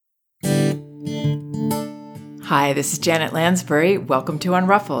Hi, this is Janet Lansbury. Welcome to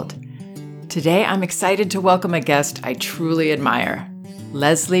Unruffled. Today, I'm excited to welcome a guest I truly admire,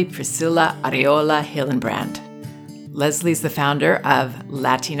 Leslie Priscilla Arreola Hillenbrand. Leslie's the founder of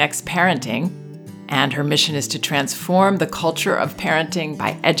Latinx Parenting, and her mission is to transform the culture of parenting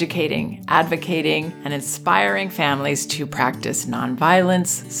by educating, advocating, and inspiring families to practice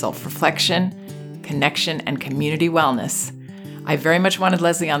nonviolence, self-reflection, connection, and community wellness. I very much wanted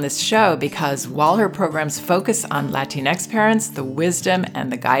Leslie on this show because while her programs focus on Latinx parents, the wisdom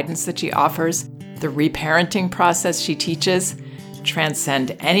and the guidance that she offers, the reparenting process she teaches,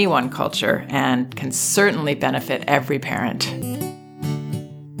 transcend any one culture and can certainly benefit every parent.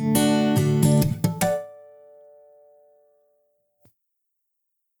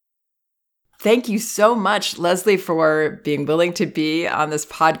 Thank you so much, Leslie, for being willing to be on this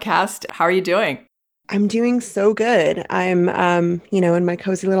podcast. How are you doing? I'm doing so good. I'm, in my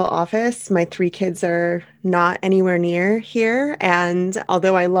cozy little office. My 3 kids are not anywhere near here. And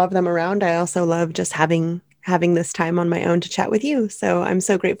although I love them around, I also love just having this time on my own to chat with you. So I'm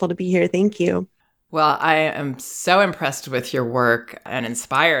so grateful to be here. Thank you. Well, I am so impressed with your work and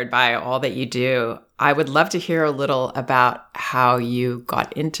inspired by all that you do. I would love to hear a little about how you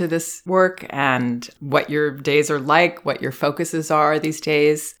got into this work and what your days are like, what your focuses are these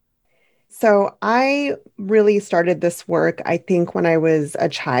days. So I really started this work, I think, when I was a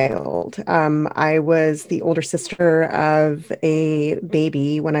child. I was the older sister of a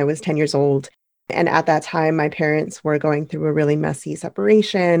baby when I was 10 years old. And at that time, my parents were going through a really messy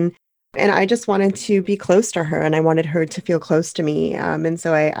separation. And I just wanted to be close to her and I wanted her to feel close to me. And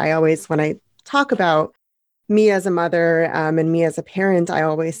so I always, when I talk about me as a mother and me as a parent, I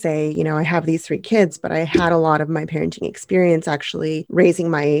always say, I have these 3 kids, but I had a lot of my parenting experience actually raising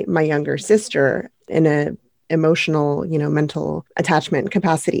my younger sister in a emotional, mental attachment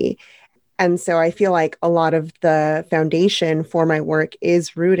capacity. And so I feel like a lot of the foundation for my work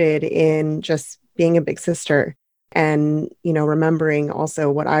is rooted in just being a big sister and, remembering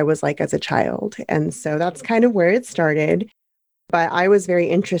also what I was like as a child. And so that's kind of where it started. But I was very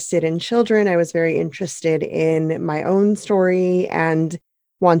interested in children. I was very interested in my own story and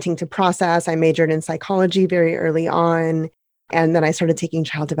wanting to process. I majored in psychology very early on. And then I started taking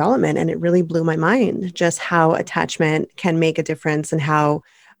child development, and it really blew my mind just how attachment can make a difference and how,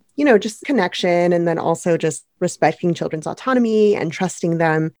 just connection and then also just respecting children's autonomy and trusting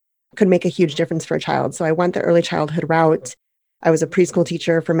them could make a huge difference for a child. So I went the early childhood route. I was a preschool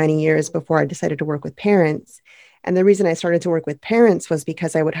teacher for many years before I decided to work with parents. And the reason I started to work with parents was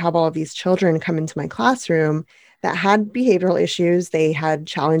because I would have all of these children come into my classroom that had behavioral issues. They had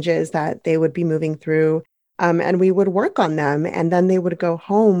challenges that they would be moving through, and we would work on them. And then they would go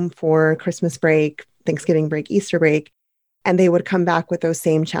home for Christmas break, Thanksgiving break, Easter break, and they would come back with those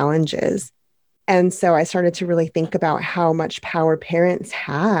same challenges. And so I started to really think about how much power parents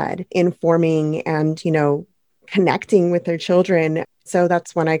had in forming and, connecting with their children. So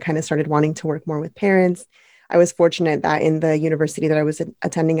that's when I kind of started wanting to work more with parents. I was fortunate that in the university that I was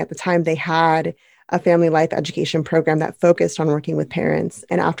attending at the time, they had a family life education program that focused on working with parents.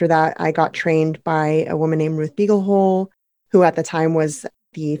 And after that, I got trained by a woman named Ruth Beaglehole, who at the time was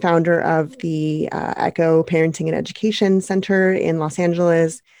the founder of the ECHO Parenting and Education Center in Los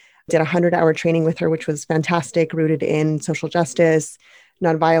Angeles. Did a 100-hour training with her, which was fantastic, rooted in social justice,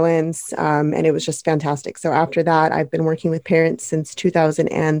 nonviolence, and it was just fantastic. So after that, I've been working with parents since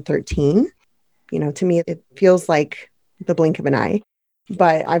 2013. To me, it feels like the blink of an eye,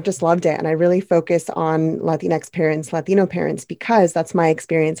 but I've just loved it. And I really focus on Latinx parents, Latino parents, because that's my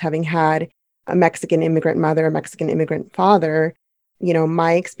experience having had a Mexican immigrant mother, a Mexican immigrant father.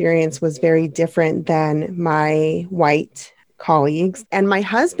 My experience was very different than my white colleagues. And my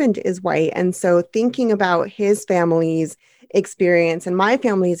husband is white. And so thinking about his family's experience and my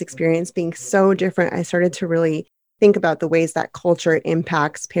family's experience being so different, I started to really think about the ways that culture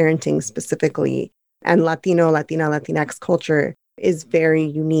impacts parenting specifically. And Latinx culture is very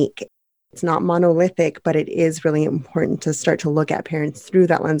unique. It's not monolithic, but it is really important to start to look at parents through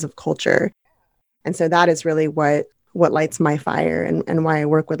that lens of culture. And so that is really what lights my fire and why I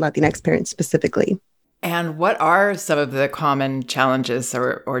work with Latinx parents specifically. And what are some of the common challenges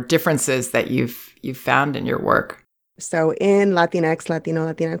or differences that you've found in your work? So in Latina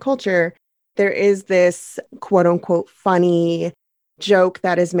culture, there is this quote unquote funny joke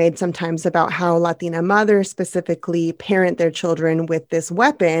that is made sometimes about how Latina mothers specifically parent their children with this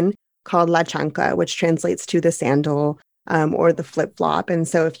weapon called la chancla, which translates to the sandal or the flip-flop. And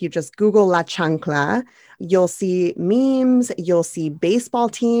so if you just Google la chancla, you'll see memes, you'll see baseball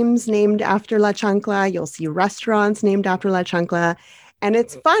teams named after la chancla, you'll see restaurants named after la chancla. And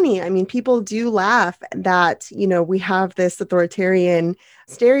it's funny. I mean, people do laugh that, we have this authoritarian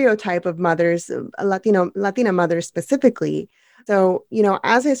stereotype of mothers, Latina mothers specifically. So,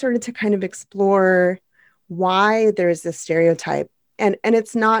 as I started to kind of explore why there's this stereotype, and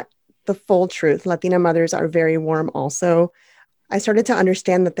it's not the full truth. Latina mothers are very warm also. I started to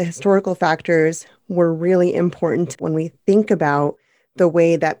understand that the historical factors were really important when we think about the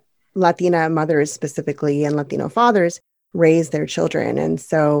way that Latina mothers specifically and Latino fathers raise their children. And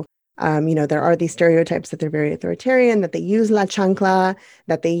so, there are these stereotypes that they're very authoritarian, that they use la chancla,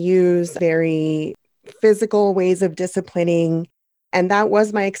 that they use very physical ways of disciplining. And that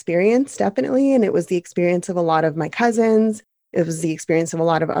was my experience, definitely. And it was the experience of a lot of my cousins. It was the experience of a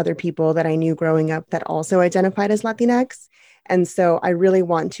lot of other people that I knew growing up that also identified as Latinx. And so I really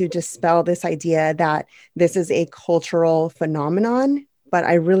want to dispel this idea that this is a cultural phenomenon, but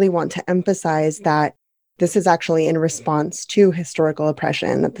I really want to emphasize that this is actually in response to historical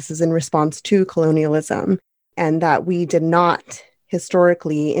oppression, that this is in response to colonialism, and that we did not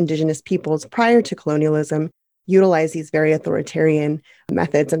historically, Indigenous peoples prior to colonialism, utilize these very authoritarian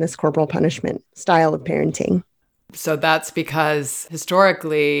methods and this corporal punishment style of parenting. So that's because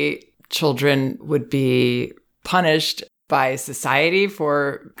historically, children would be punished by society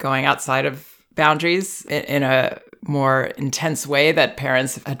for going outside of boundaries in a more intense way that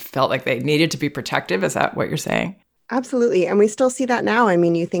parents had felt like they needed to be protective. Is that what you're saying? Absolutely. And we still see that now. I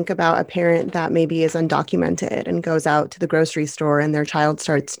mean, you think about a parent that maybe is undocumented and goes out to the grocery store and their child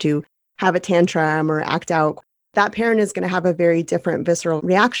starts to have a tantrum or act out. That parent is going to have a very different visceral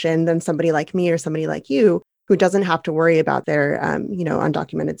reaction than somebody like me or somebody like you who doesn't have to worry about their,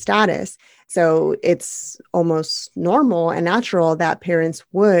 undocumented status. So it's almost normal and natural that parents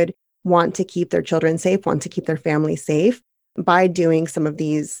would want to keep their children safe, want to keep their family safe by doing some of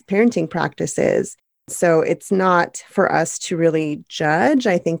these parenting practices. So it's not for us to really judge.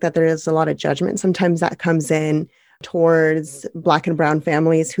 I think that there is a lot of judgment sometimes that comes in towards Black and Brown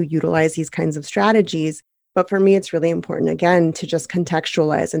families who utilize these kinds of strategies. But for me, it's really important, again, to just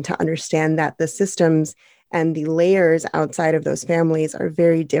contextualize and to understand that the systems and the layers outside of those families are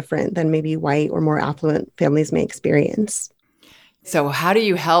very different than maybe white or more affluent families may experience. So how do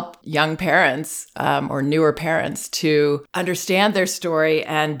you help young parents or newer parents to understand their story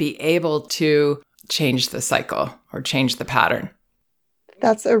and be able to change the cycle or change the pattern?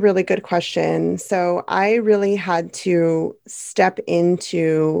 That's a really good question. So I really had to step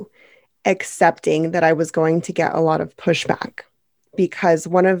into accepting that I was going to get a lot of pushback, because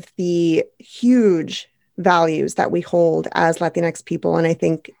one of the huge values that we hold as Latinx people, and I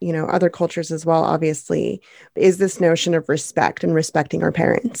think, other cultures as well, obviously, is this notion of respect and respecting our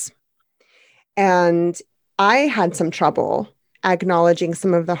parents. And I had some trouble acknowledging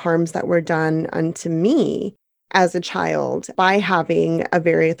some of the harms that were done unto me as a child by having a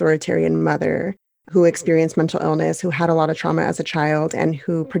very authoritarian mother who experienced mental illness, who had a lot of trauma as a child, and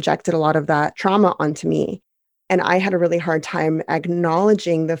who projected a lot of that trauma onto me. And I had a really hard time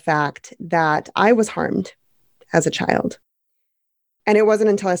acknowledging the fact that I was harmed as a child. And it wasn't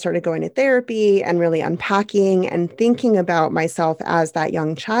until I started going to therapy and really unpacking and thinking about myself as that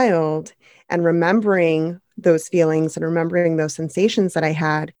young child and remembering those feelings and remembering those sensations that I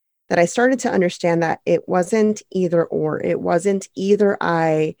had, that I started to understand that it wasn't either or. It wasn't either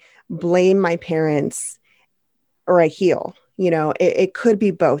I blame my parents or I heal. It could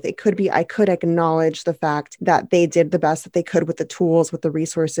be both. It could be I could acknowledge the fact that they did the best that they could with the tools, with the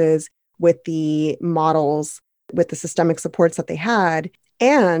resources, with the models, with the systemic supports that they had.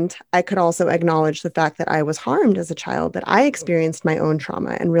 And I could also acknowledge the fact that I was harmed as a child, that I experienced my own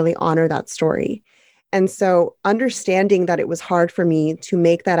trauma, and really honor that story. And so understanding that it was hard for me to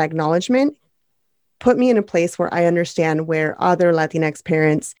make that acknowledgement put me in a place where I understand where other Latinx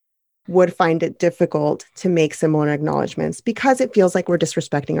parents would find it difficult to make similar acknowledgments, because it feels like we're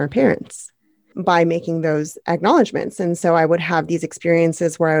disrespecting our parents by making those acknowledgments. And so I would have these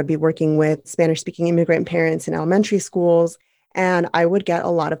experiences where I would be working with Spanish-speaking immigrant parents in elementary schools, and I would get a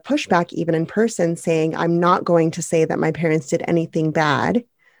lot of pushback even in person saying, I'm not going to say that my parents did anything bad.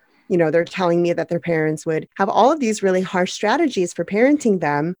 They're telling me that their parents would have all of these really harsh strategies for parenting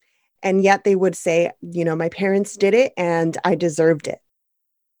them. And yet they would say, my parents did it and I deserved it.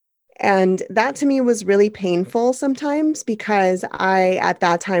 And that to me was really painful sometimes, because I, at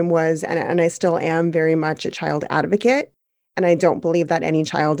that time, was, and I still am, very much a child advocate. And I don't believe that any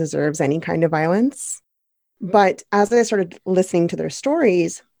child deserves any kind of violence. But as I started listening to their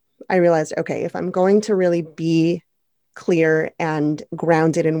stories, I realized, okay, if I'm going to really be clear and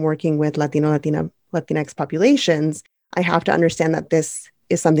grounded in working with Latinx populations, I have to understand that this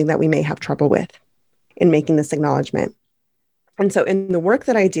is something that we may have trouble with in making this acknowledgement. And so in the work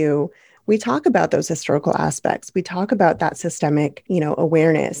that I do, we talk about those historical aspects. We talk about that systemic,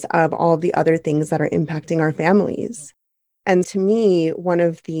 awareness of all the other things that are impacting our families. And to me, one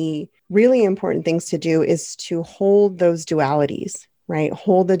of the really important things to do is to hold those dualities, right?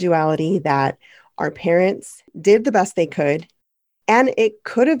 Hold the duality that our parents did the best they could, and it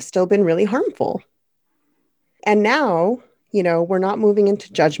could have still been really harmful. And now, we're not moving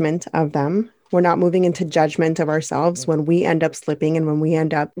into judgment of them. We're not moving into judgment of ourselves when we end up slipping and when we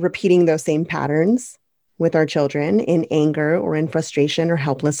end up repeating those same patterns with our children in anger or in frustration or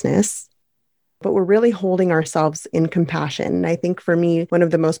helplessness. But we're really holding ourselves in compassion. And I think for me, one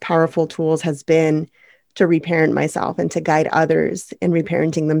of the most powerful tools has been to reparent myself and to guide others in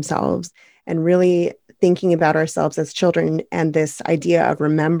reparenting themselves and really thinking about ourselves as children and this idea of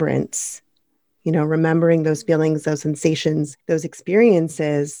remembrance, remembering those feelings, those sensations, those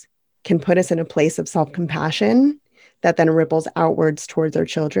experiences can put us in a place of self-compassion that then ripples outwards towards our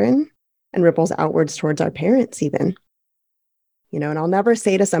children and ripples outwards towards our parents even. And I'll never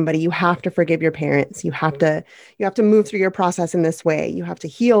say to somebody, you have to forgive your parents. You have to move through your process in this way. You have to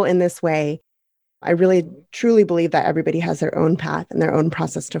heal in this way. I really, truly believe that everybody has their own path and their own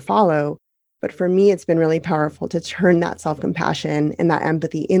process to follow. But for me, it's been really powerful to turn that self-compassion and that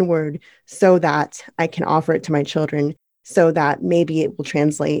empathy inward so that I can offer it to my children, so that maybe it will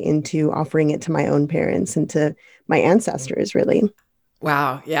translate into offering it to my own parents and to my ancestors, really.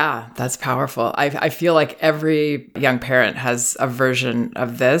 Wow. Yeah, that's powerful. I feel like every young parent has a version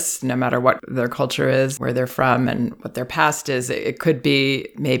of this, no matter what their culture is, where they're from, and what their past is. It could be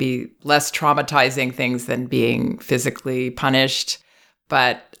maybe less traumatizing things than being physically punished.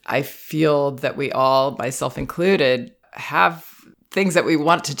 But I feel that we all, myself included, have things that we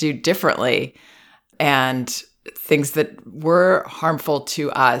want to do differently and things that were harmful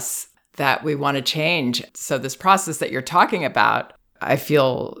to us that we want to change. So this process that you're talking about, I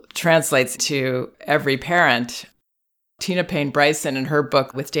feel translates to every parent. Tina Payne Bryson, in her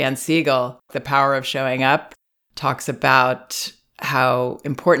book with Dan Siegel, The Power of Showing Up, talks about how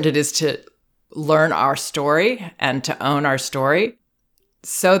important it is to learn our story and to own our story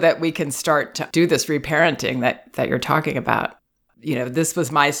so that we can start to do this reparenting that you're talking about. This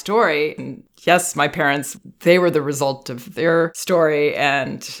was my story. And yes, my parents, they were the result of their story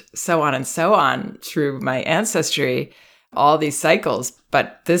and so on through my ancestry, all these cycles.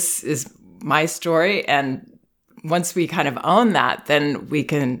 But this is my story. And once we kind of own that, then we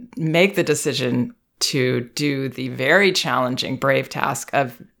can make the decision to do the very challenging, brave task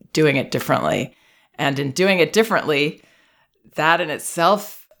of doing it differently. And in doing it differently, that in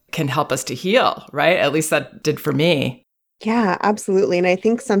itself can help us to heal, right? At least that did for me. Yeah, absolutely. And I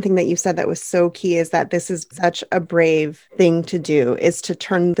think something that you said that was so key is that this is such a brave thing to do, is to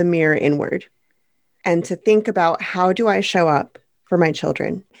turn the mirror inward and to think about, how do I show up for my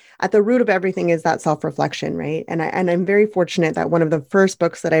children? At the root of everything is that self-reflection, right? And I'm very fortunate that one of the first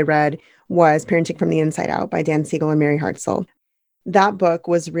books that I read was Parenting from the Inside Out by Dan Siegel and Mary Hartzell. That book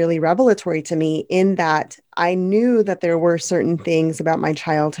was really revelatory to me in that I knew that there were certain things about my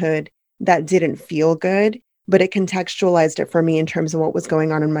childhood that didn't feel good, but it contextualized it for me in terms of what was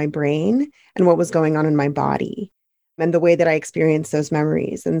going on in my brain and what was going on in my body and the way that I experienced those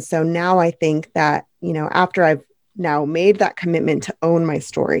memories. And so now I think that, after I've now made that commitment to own my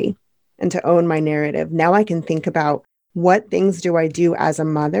story and to own my narrative, now I can think about, what things do I do as a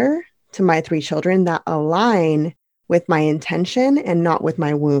mother to my 3 children that align with my intention and not with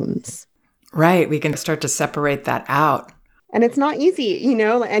my wounds. Right. We can start to separate that out. And it's not easy, and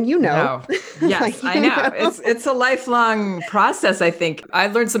No. Yes, I know. It's a lifelong process, I think. I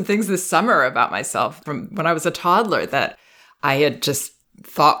learned some things this summer about myself from when I was a toddler that I had just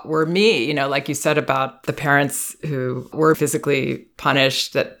thought were me, like you said about the parents who were physically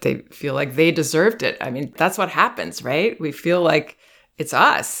punished, that they feel like they deserved it. I mean, that's what happens, right? We feel like it's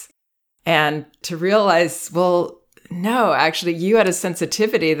us. And to realize, well, no, actually, you had a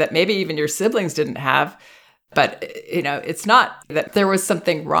sensitivity that maybe even your siblings didn't have. But, it's not that there was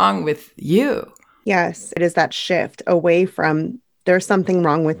something wrong with you. Yes, it is that shift away from, there's something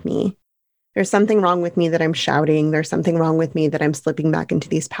wrong with me. There's something wrong with me that I'm shouting. There's something wrong with me that I'm slipping back into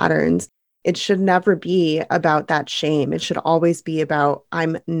these patterns. It should never be about that shame. It should always be about,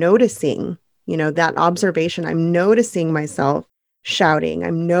 I'm noticing, that observation. I'm noticing myself shouting.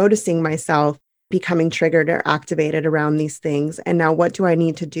 I'm noticing myself becoming triggered or activated around these things. And now what do I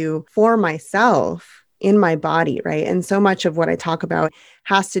need to do for myself in my body, right? And so much of what I talk about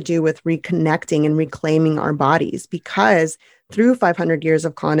has to do with reconnecting and reclaiming our bodies, because through 500 years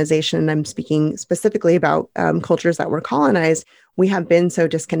of colonization, and I'm speaking specifically about cultures that were colonized, we have been so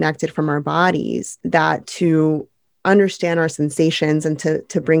disconnected from our bodies that to understand our sensations and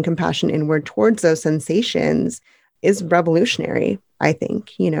to bring compassion inward towards those sensations is revolutionary, I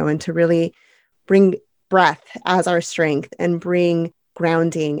think, and to really bring breath as our strength and bring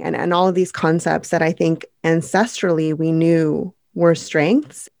grounding and all of these concepts that I think ancestrally we knew were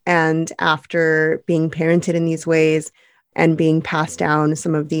strengths. And after being parented in these ways and being passed down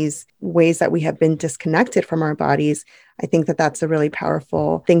some of these ways that we have been disconnected from our bodies, I think that that's a really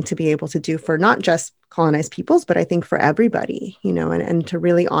powerful thing to be able to do for not just colonized peoples, but I think for everybody, and to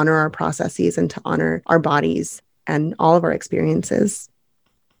really honor our processes and to honor our bodies and all of our experiences.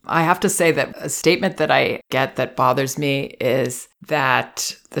 I have to say that a statement that I get that bothers me is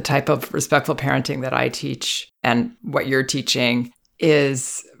that the type of respectful parenting that I teach and what you're teaching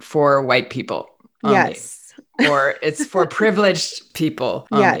is for white people only. Yes. Or it's for privileged people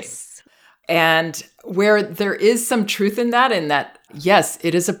only. Yes. And where there is some truth in that, yes,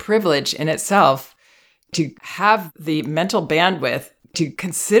 it is a privilege in itself to have the mental bandwidth to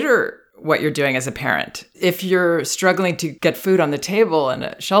consider what you're doing as a parent. If you're struggling to get food on the table and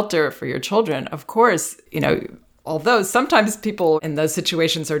a shelter for your children, of course, although sometimes people in those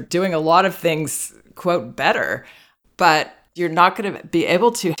situations are doing a lot of things, quote, better, but you're not going to be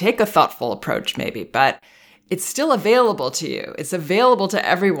able to take a thoughtful approach maybe, but it's still available to you. It's available to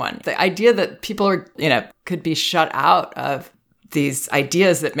everyone. The idea that people are, could be shut out of these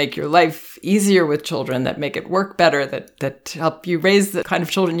ideas that make your life easier with children, that make it work better, that help you raise the kind of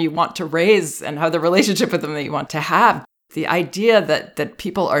children you want to raise and have the relationship with them that you want to have. The idea that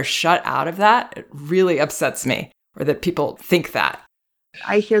people are shut out of that, it really upsets me, or that people think that.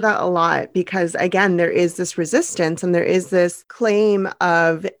 I hear that a lot because, again, there is this resistance and there is this claim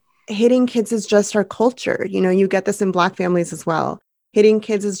of hitting kids is just our culture. You get this in Black families as well. Hitting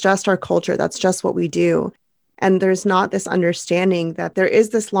kids is just our culture. That's just what we do. And there's not this understanding that there is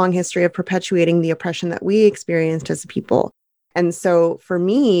this long history of perpetuating the oppression that we experienced as a people. And so for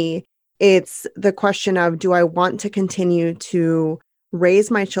me, it's the question of, do I want to continue to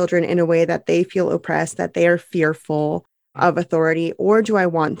raise my children in a way that they feel oppressed, that they are fearful of authority, or do I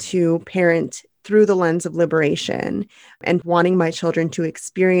want to parent through the lens of liberation and wanting my children to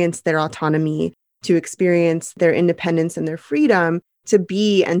experience their autonomy, to experience their independence and their freedom, to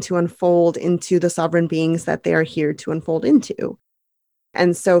be and to unfold into the sovereign beings that they are here to unfold into.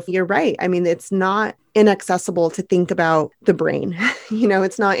 And so you're right. I mean, it's not inaccessible to think about the brain.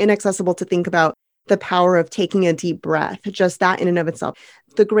 It's not inaccessible to think about the power of taking a deep breath, just that in and of itself.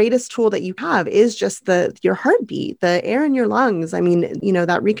 The greatest tool that you have is just your heartbeat, the air in your lungs. I mean,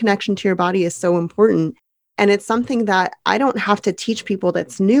 that reconnection to your body is so important. And it's something that I don't have to teach people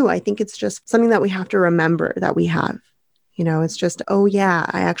that's new. I think it's just something that we have to remember that we have. It's just, oh yeah,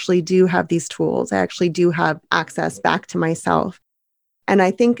 I actually do have these tools. I actually do have access back to myself. And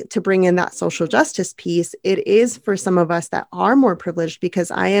I think to bring in that social justice piece, it is for some of us that are more privileged because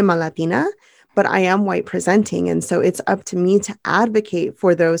I am a Latina, but I am white presenting. And so it's up to me to advocate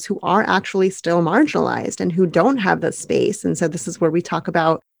for those who are actually still marginalized and who don't have the space. And so this is where we talk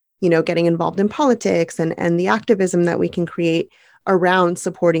about, getting involved in politics and the activism that we can create around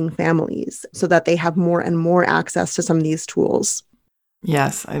supporting families so that they have more and more access to some of these tools.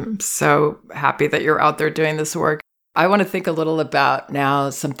 Yes, I'm so happy that you're out there doing this work. I want to think a little about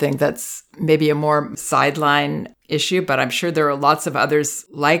now something that's maybe a more sideline issue, but I'm sure there are lots of others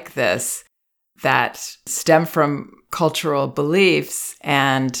like this that stem from cultural beliefs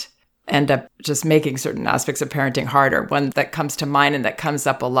and end up just making certain aspects of parenting harder. One that comes to mind and that comes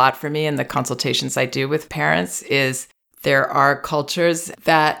up a lot for me in the consultations I do with parents is there are cultures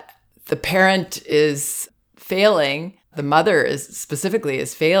that the parent is failing, the mother is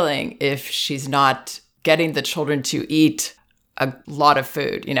failing if she's not getting the children to eat a lot of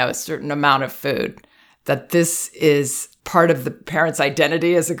food, a certain amount of food, that this is part of the parent's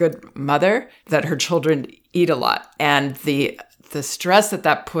identity as a good mother, that her children eat a lot. And the stress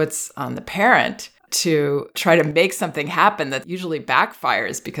that puts on the parent to try to make something happen that usually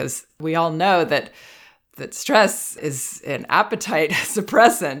backfires, because we all know that stress is an appetite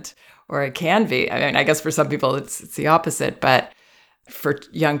suppressant, or it can be. I mean, I guess for some people it's the opposite, but for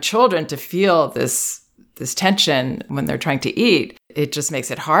young children to feel this tension when they're trying to eat, it just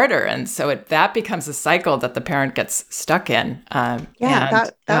makes it harder. And so that becomes a cycle that the parent gets stuck in.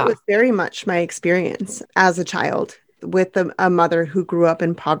 That was very much my experience as a child with a mother who grew up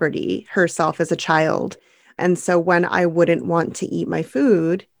in poverty herself as a child. And so when I wouldn't want to eat my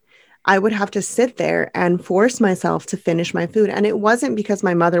food, I would have to sit there and force myself to finish my food. And it wasn't because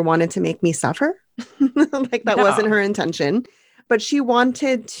my mother wanted to make me suffer. That wasn't her intention. But she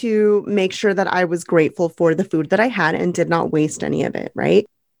wanted to make sure that I was grateful for the food that I had and did not waste any of it, right?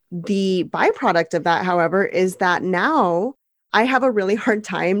 The byproduct of that, however, is that now I have a really hard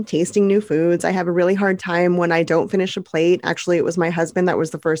time tasting new foods. I have a really hard time when I don't finish a plate. Actually, it was my husband that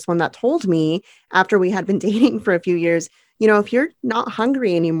was the first one that told me after we had been dating for a few years, if you're not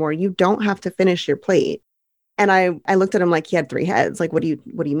hungry anymore, you don't have to finish your plate. And I looked at him like he had three heads. Like, what do you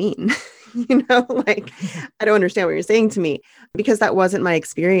mean? Like, I don't understand what you're saying to me, because that wasn't my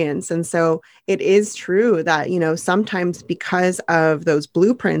experience. And so it is true that, sometimes because of those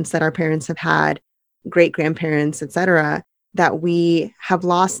blueprints that our parents have had, great grandparents, et cetera, that we have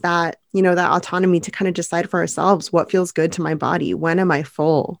lost that, that autonomy to kind of decide for ourselves what feels good to my body. When am I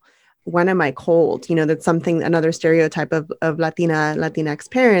full? When am I cold? That's something, another stereotype of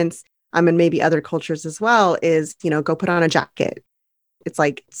Latinx parents, and maybe other cultures as well, is, go put on a jacket. It's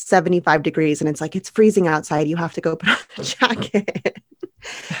like 75 degrees and it's like, it's freezing outside. You have to go put on a jacket.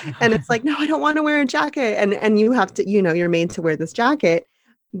 And it's like, no, I don't want to wear a jacket. And you have to, you're made to wear this jacket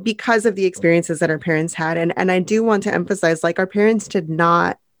because of the experiences that our parents had. And I do want to emphasize, like, our parents did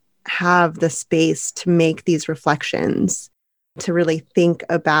not have the space to make these reflections, to really think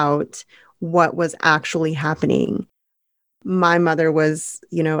about what was actually happening. My mother was,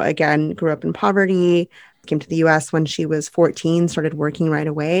 again, grew up in poverty, came to the US when she was 14, started working right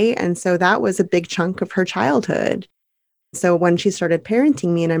away. And so that was a big chunk of her childhood. So when she started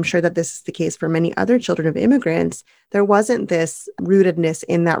parenting me, and I'm sure that this is the case for many other children of immigrants, there wasn't this rootedness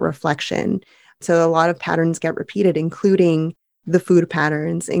in that reflection. So a lot of patterns get repeated, including the food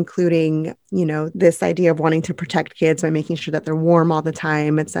patterns, including, this idea of wanting to protect kids by making sure that they're warm all the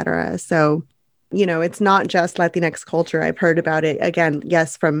time, et cetera. So, it's not just Latinx culture. I've heard about it, again,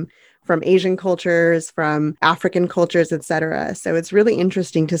 yes, from Asian cultures, from African cultures, et cetera. So it's really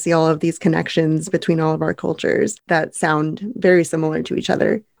interesting to see all of these connections between all of our cultures that sound very similar to each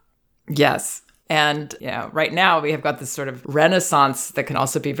other. Yes. And right now we have got this sort of renaissance that can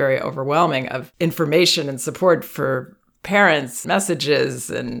also be very overwhelming of information and support for parents, messages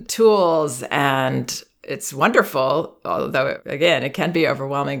and tools. And it's wonderful, although, again, it can be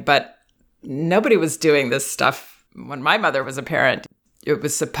overwhelming. But nobody was doing this stuff when my mother was a parent. It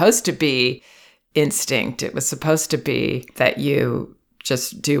was supposed to be instinct. It was supposed to be that you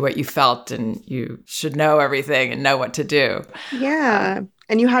just do what you felt and you should know everything and know what to do. Yeah.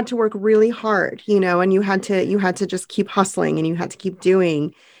 And you had to work really hard, and you had to just keep hustling and you had to keep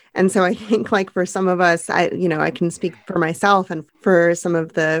doing. And so I think, like, for some of us, I can speak for myself and for some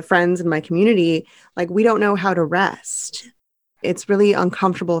of the friends in my community, like, we don't know how to rest. It's really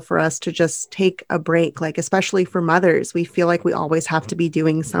uncomfortable for us to just take a break, like, especially for mothers. We feel like we always have to be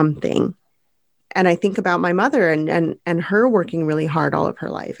doing something. And I think about my mother and her working really hard all of her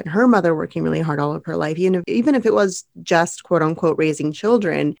life, and her mother working really hard all of her life. Even if it was just, quote unquote, raising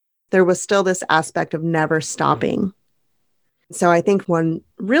children, there was still this aspect of never stopping. So I think one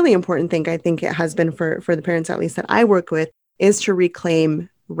really important thing, I think it has been for the parents, at least that I work with, is to reclaim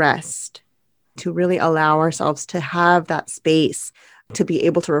rest, to really allow ourselves to have that space to be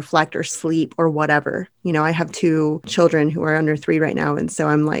able to reflect or sleep or whatever. I have 2 children who are under 3 right now. And so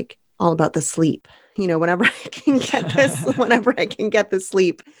I'm like all about the sleep, whenever I can get the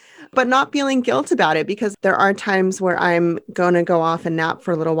sleep, but not feeling guilt about it, because there are times where I'm going to go off and nap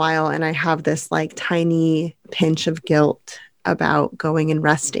for a little while. And I have this like tiny pinch of guilt about going and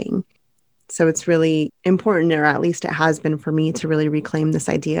resting. So it's really important, or at least it has been for me, to really reclaim this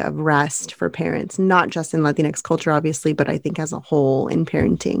idea of rest for parents, not just in Latinx culture, obviously, but I think as a whole in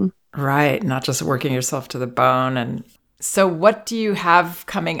parenting. Right. Not just working yourself to the bone. And so what do you have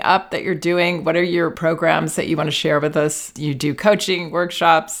coming up that you're doing? What are your programs that you want to share with us? You do coaching,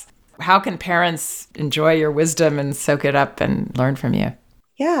 workshops. How can parents enjoy your wisdom and soak it up and learn from you?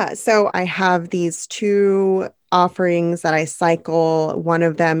 Yeah. So I have these 2 offerings that I cycle. One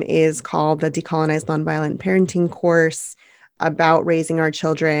of them is called the Decolonized Nonviolent Parenting course, about raising our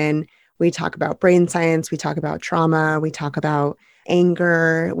children. We talk about brain science, we talk about trauma, we talk about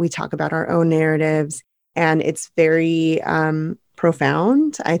anger, we talk about our own narratives, and it's very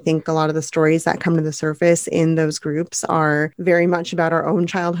profound. I think a lot of the stories that come to the surface in those groups are very much about our own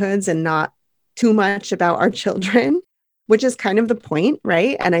childhoods and not too much about our children, which is kind of the point,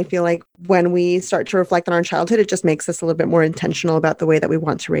 right? And I feel like when we start to reflect on our childhood, it just makes us a little bit more intentional about the way that we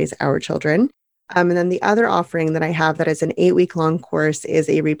want to raise our children. And then the other offering that I have that is an 8-week-long course is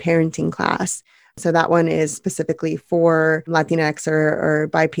a reparenting class. So that one is specifically for Latinx or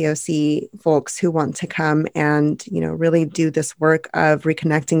BIPOC folks who want to come and, really do this work of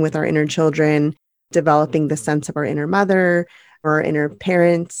reconnecting with our inner children, developing the sense of our inner mother or inner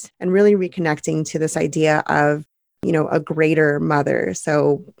parent, and really reconnecting to this idea of, a greater mother.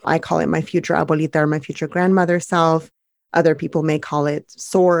 So I call it my future abuelita, or my future grandmother self, Other people may call it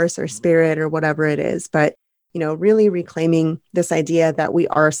source or spirit or whatever it is. But, really reclaiming this idea that we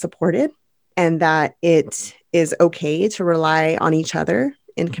are supported and that it is okay to rely on each other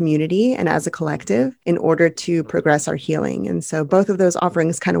in community and as a collective in order to progress our healing. And so both of those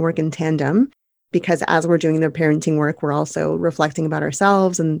offerings kind of work in tandem, because as we're doing the parenting work, we're also reflecting about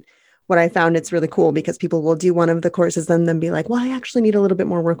ourselves. And what I found, it's really cool because people will do one of the courses and then be like, well, I actually need a little bit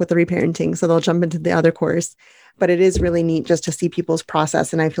more work with the reparenting. So they'll jump into the other course. But it is really neat just to see people's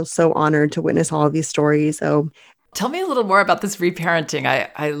process. And I feel so honored to witness all of these stories. So tell me a little more about this reparenting.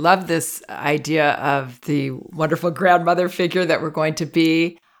 I love this idea of the wonderful grandmother figure that we're going to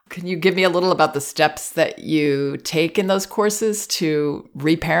be. Can you give me a little about the steps that you take in those courses to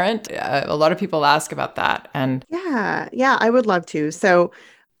reparent? A lot of people ask about that. And yeah, I would love to. So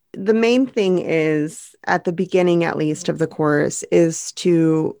the main thing is, at the beginning, at least, of the course, is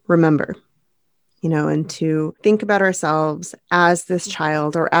to remember, and to think about ourselves as this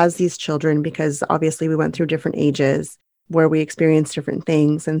child or as these children, because obviously we went through different ages where we experienced different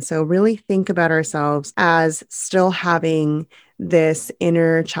things. And so really think about ourselves as still having this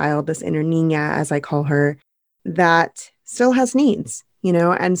inner child, this inner niña, as I call her, that still has needs,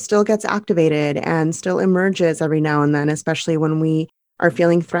 and still gets activated and still emerges every now and then, especially when we are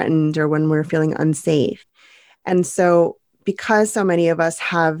feeling threatened or when we're feeling unsafe. And so because so many of us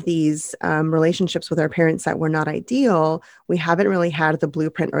have these relationships with our parents that were not ideal, we haven't really had the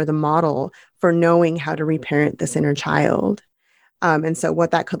blueprint or the model for knowing how to reparent this inner child. And so what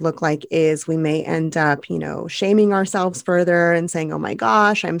that could look like is we may end up, shaming ourselves further and saying, oh my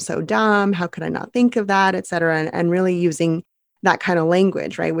gosh, I'm so dumb. How could I not think of that, et cetera. And really using that kind of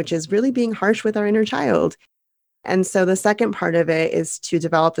language, right? Which is really being harsh with our inner child. And so the second part of it is to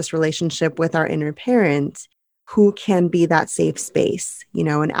develop this relationship with our inner parent who can be that safe space,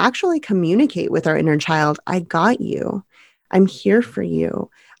 and actually communicate with our inner child. I got you. I'm here for you.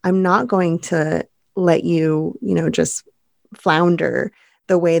 I'm not going to let you, just flounder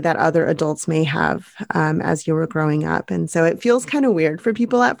the way that other adults may have as you were growing up. And so it feels kind of weird for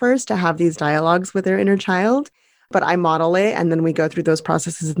people at first to have these dialogues with their inner child, but I model it. And then we go through those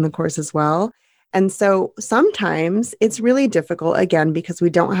processes in the course as well. And so sometimes it's really difficult, again, because we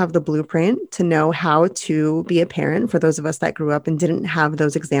don't have the blueprint to know how to be a parent for those of us that grew up and didn't have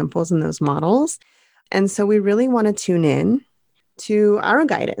those examples and those models. And so we really want to tune in to our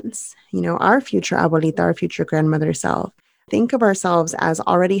guidance, our future abuelita, our future grandmother self. Think of ourselves as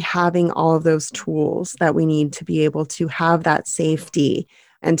already having all of those tools that we need to be able to have that safety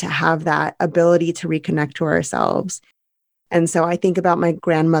and to have that ability to reconnect to ourselves. And so I think about my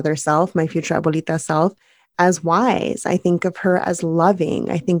grandmother self, my future abuelita self, as wise. I think of her as loving.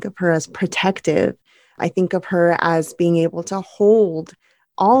 I think of her as protective. I think of her as being able to hold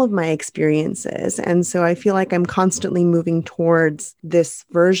all of my experiences. And so I feel like I'm constantly moving towards this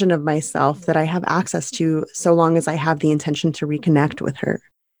version of myself that I have access to, so long as I have the intention to reconnect with her.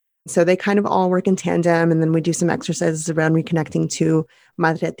 So they kind of all work in tandem. And then we do some exercises around reconnecting to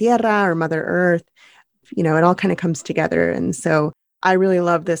Madre Tierra or Mother Earth. It all kind of comes together. And so I really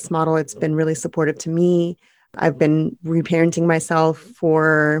love this model. It's been really supportive to me. I've been reparenting myself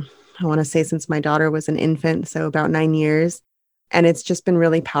for, I want to say, since my daughter was an infant, so about 9 years. And it's just been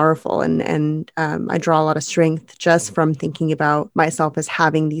really powerful. And I draw a lot of strength just from thinking about myself as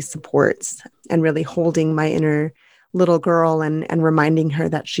having these supports and really holding my inner little girl and reminding her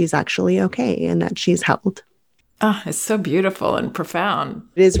that she's actually okay and that she's held. Oh, it's so beautiful and profound.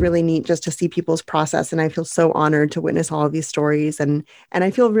 It is really neat just to see people's process. And I feel so honored to witness all of these stories. And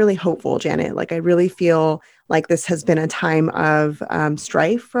I feel really hopeful, Janet. Like, I really feel like this has been a time of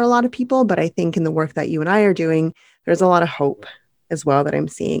strife for a lot of people. But I think in the work that you and I are doing, there's a lot of hope as well that I'm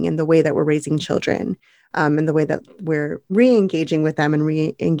seeing in the way that we're raising children and the way that we're re-engaging with them and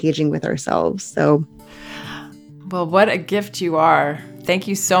re-engaging with ourselves. So, well, what a gift you are. Thank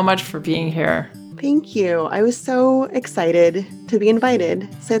you so much for being here. Thank you. I was so excited to be invited.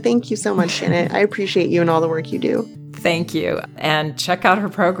 So thank you so much, Janet. I appreciate you and all the work you do. Thank you. And check out her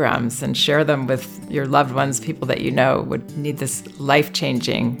programs and share them with your loved ones, people that you know would need this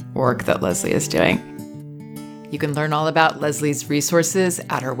life-changing work that Leslie is doing. You can learn all about Leslie's resources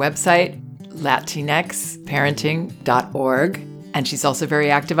at her website, latinxparenting.org. And she's also very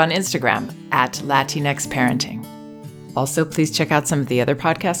active on Instagram at latinxparenting. Also, please check out some of the other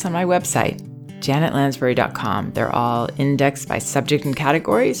podcasts on my website, janetlansbury.com. They're all indexed by subject and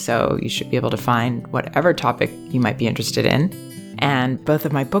category, so you should be able to find whatever topic you might be interested in. And both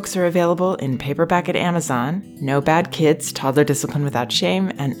of my books are available in paperback at Amazon: No Bad Kids, Toddler Discipline Without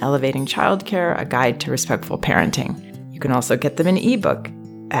Shame, and Elevating Childcare, A Guide to Respectful Parenting. You can also get them in ebook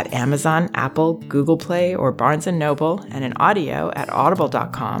at Amazon, Apple, Google Play, or Barnes & Noble, and in audio at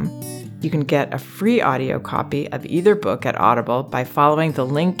audible.com. You can get a free audio copy of either book at Audible by following the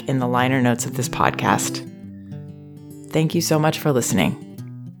link in the liner notes of this podcast. Thank you so much for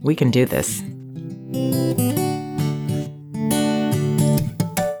listening. We can do this.